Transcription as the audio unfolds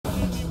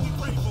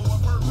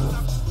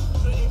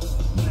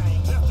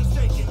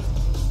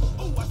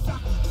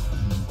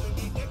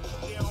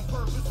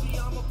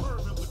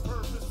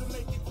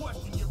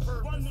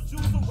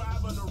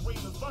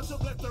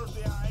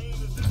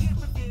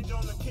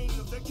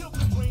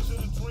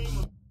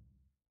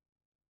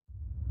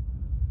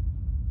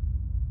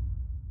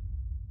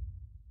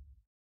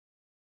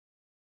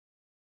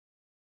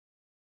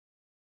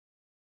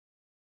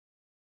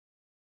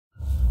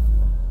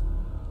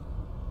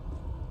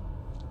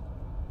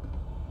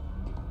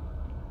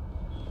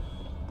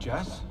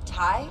Jess?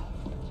 Ty?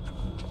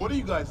 What are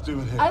you guys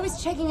doing here? I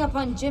was checking up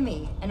on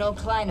Jimmy, an old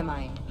client of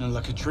mine. And La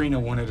Katrina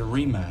wanted a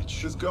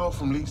rematch. This girl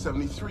from League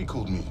 73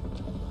 called me.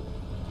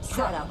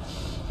 Set up.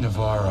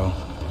 Navarro.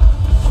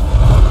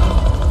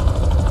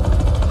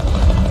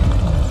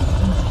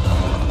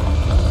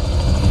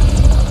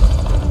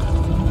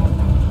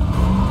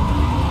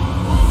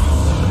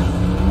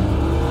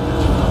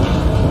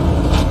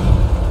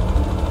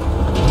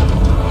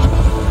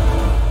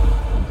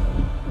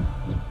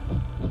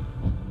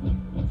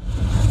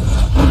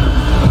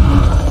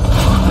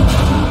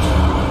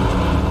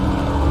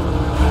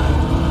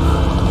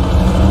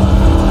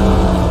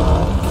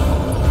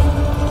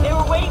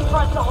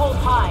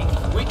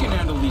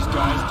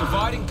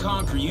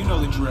 You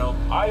know the drill.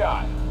 Aye,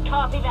 aye.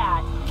 Copy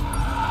that.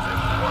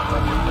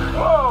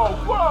 Whoa,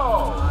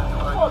 whoa!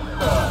 What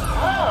the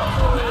hell?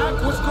 Mac,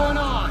 what's going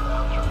on?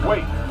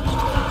 Wait.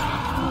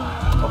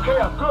 Okay,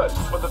 I'm good,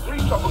 but the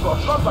police chopper got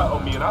a sunlight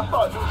on me and I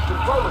started losing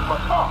control of my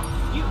car.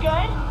 You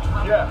good?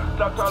 Yeah,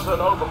 stuck under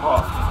an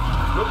overpass.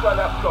 Looks like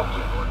that stopped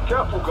it.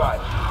 Careful,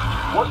 guys.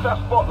 What's that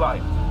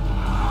spotlight?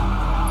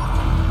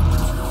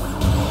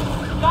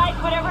 Guys,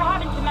 whatever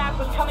happened to Mac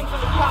was coming from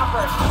the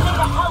chopper. Stay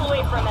the hell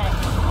away from it.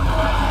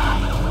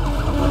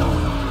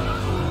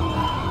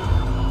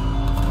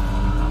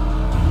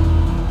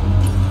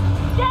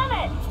 Damn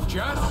it!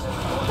 Jess?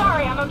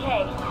 Sorry, I'm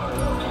okay.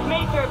 Just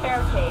made it through a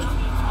barricade.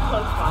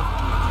 Close one.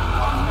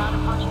 Walking around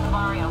and punching the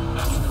barrio.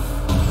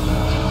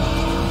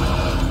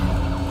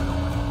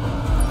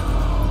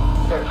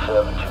 Air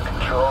 7 to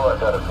control. I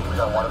got a lead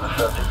on one of the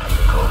subject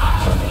vehicles.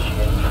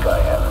 Initiating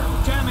Skyhammer.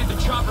 Damn it, the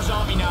chopper's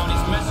on me now and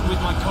he's messing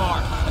with my car.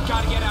 I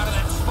gotta get out of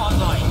that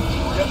spotlight.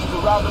 Get to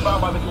the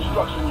roundabout by the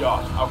construction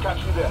yard. I'll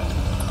catch you there.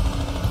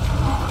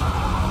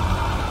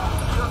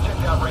 Check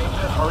down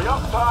ranges. Hurry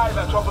up, Ty.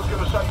 That chopper's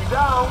gonna shut you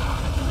down.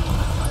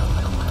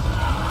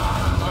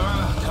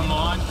 Come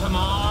on, come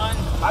on.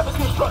 At the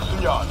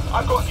construction yard.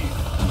 I got you.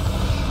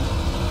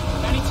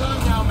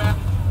 Anytime now, Mac.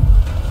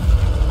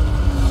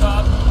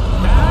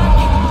 Mac?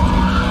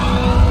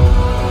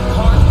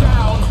 Car's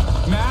down.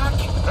 Mac?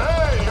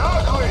 Hey,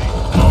 ugly!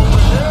 Over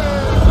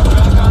here!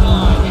 Back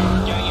online.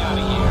 Getting out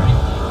of here.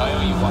 I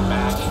owe you one,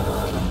 Mac.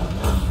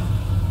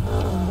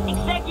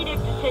 Executive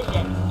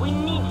decision. We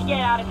need to get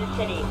out of the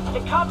city.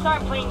 The cops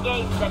aren't playing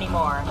games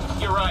anymore.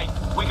 You're right.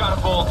 We got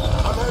a bolt.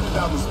 I'm headed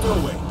down the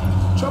spillway.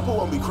 Chopper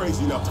won't be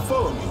crazy enough to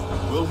follow me,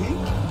 will he?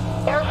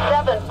 Air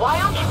 7, why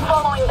aren't you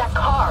following that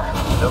car?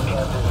 No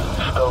can do.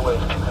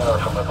 Spillway's 2 hours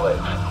from the place.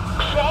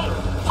 Shame.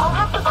 I'll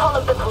have to call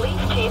up the police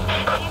chief,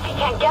 see if he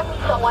can get me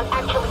someone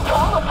actually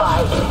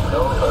qualified.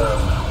 No,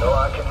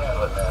 I can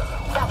handle it, man.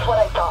 That's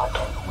what I thought.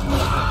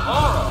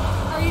 Laura!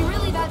 Are you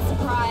really that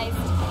surprised?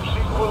 If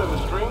she's pulling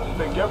the strings,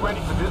 then get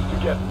ready for this to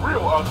get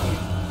real ugly.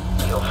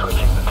 You're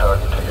switching the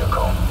target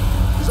vehicle.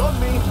 He's on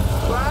me.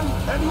 Plan?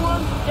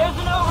 Anyone? There's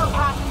an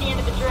overpass at the end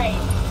of the drain.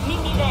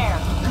 Meet me there.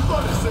 You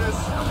got it, sis.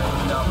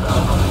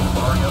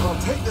 It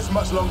won't take this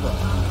much longer.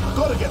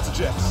 Gotta get to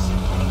Jess.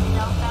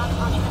 Southbound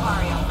approaching the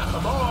barrio.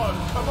 Come on,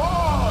 come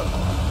on!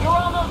 You're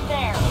almost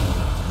there.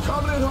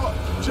 Coming in hot.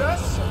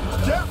 Jess,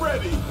 get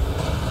ready.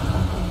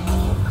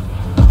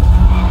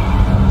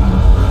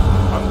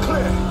 I'm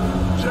clear.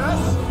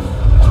 Jess?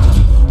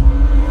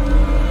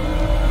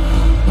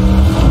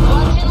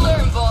 Watch and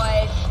learn,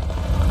 boys.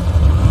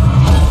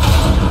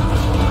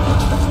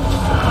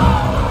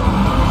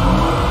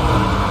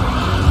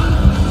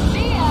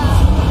 See ya.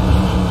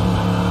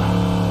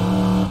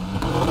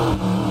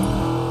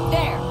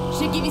 There.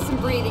 Should give you some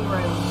breathing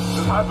room.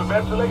 Does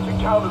hyperventilation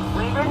count as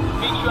breathing?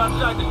 Meet you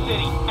outside the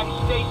city and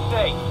stay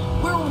safe.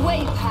 We're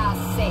way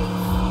past safe.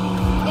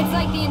 It's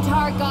like the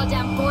entire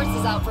goddamn force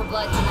is out for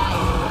blood tonight.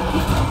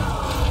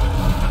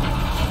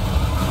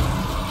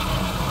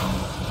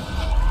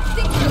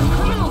 Think they're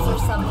criminals or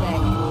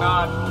something.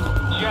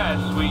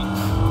 Jess,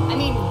 I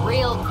mean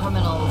real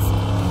criminals.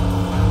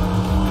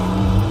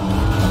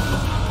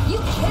 You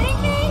kidding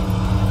me?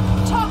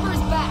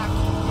 Chopper's back.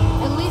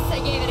 At least I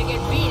gave it a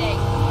good beating.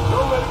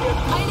 Don't let it get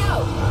you. I know.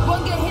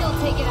 One good hill'll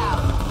take it out.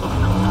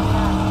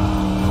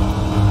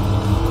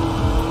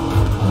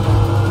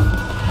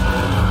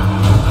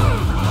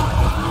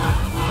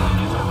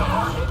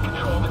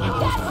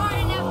 That's hard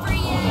enough for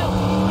you.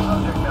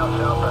 Subject now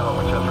southbound on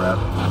Winchester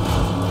Avenue.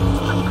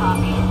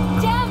 Copy.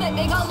 Damn it,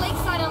 they got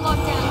Lakeside on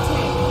lockdown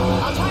too.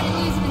 I'll try to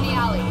lose them in the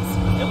alleys.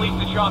 at least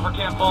the chopper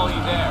can't follow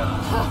you there.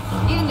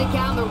 Even the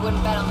gambler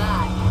wouldn't bet on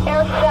that.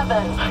 Air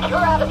 7, you're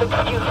out of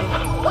excuses.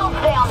 We'll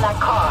stay on that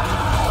car.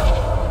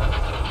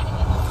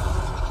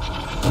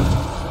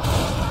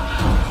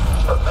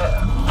 But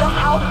man, The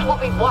house will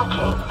be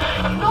watching.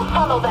 You don't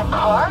follow that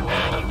car,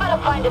 you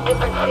better find a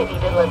different city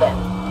to live in.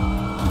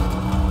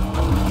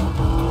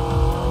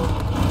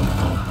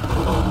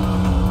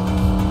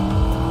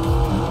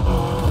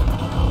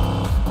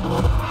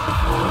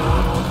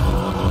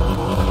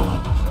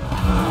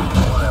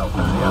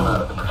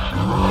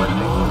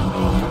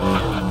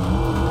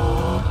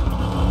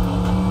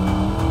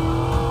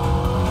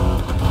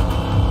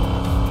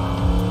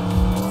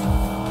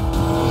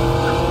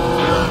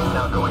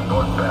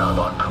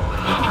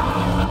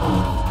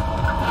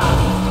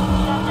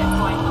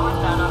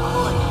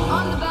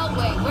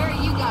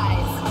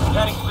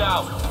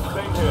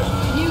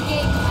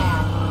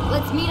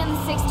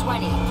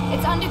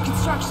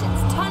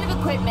 ton of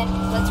equipment.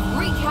 Let's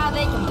wreak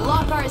havoc and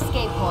block our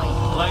escape point.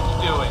 Let's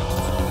do it.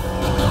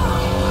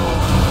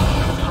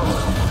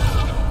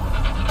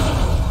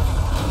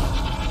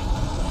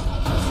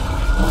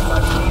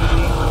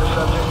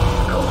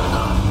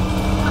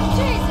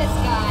 Jesus,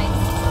 guys.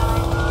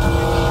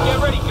 Get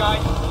ready,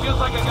 guys. Feels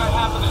like I got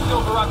half of the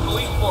Silver Rock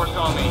police force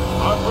on me.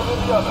 I'm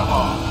bringing the other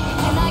half.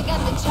 And I got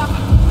the chop.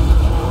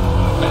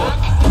 Back?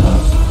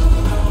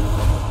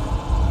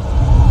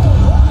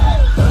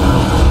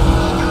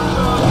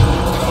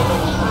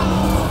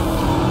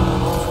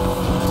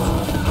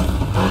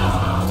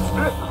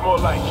 This is more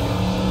like it.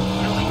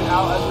 You be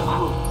out as a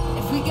crew.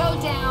 If we go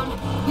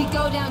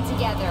down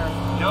together.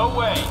 No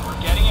way.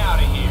 We're getting out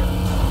of here.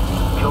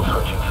 Fuel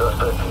switching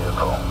suspect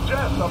vehicle.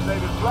 Jess,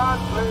 updated plan,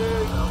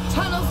 please.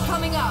 Tunnel's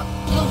coming up.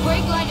 We'll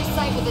break line of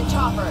sight with the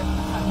chopper.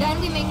 Then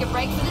we make a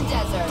break for the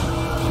desert.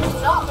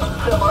 Stop,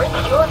 Silver.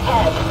 It's your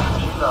head.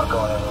 She's not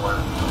going anywhere.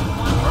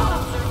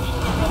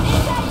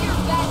 Is that your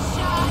best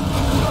shot?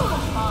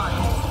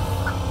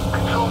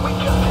 Control, we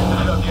just hit the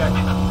subject.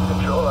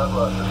 Control, I've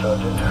lost the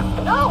subject.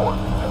 No!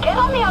 Get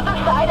on the other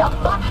side of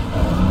the...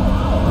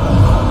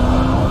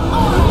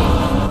 Alright.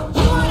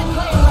 You wanna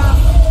play rough?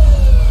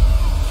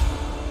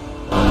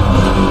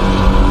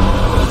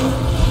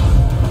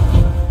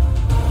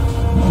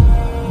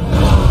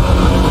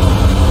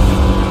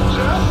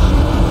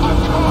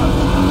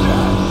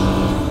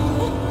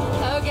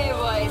 Okay,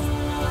 boys.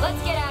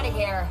 Let's get out of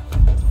here.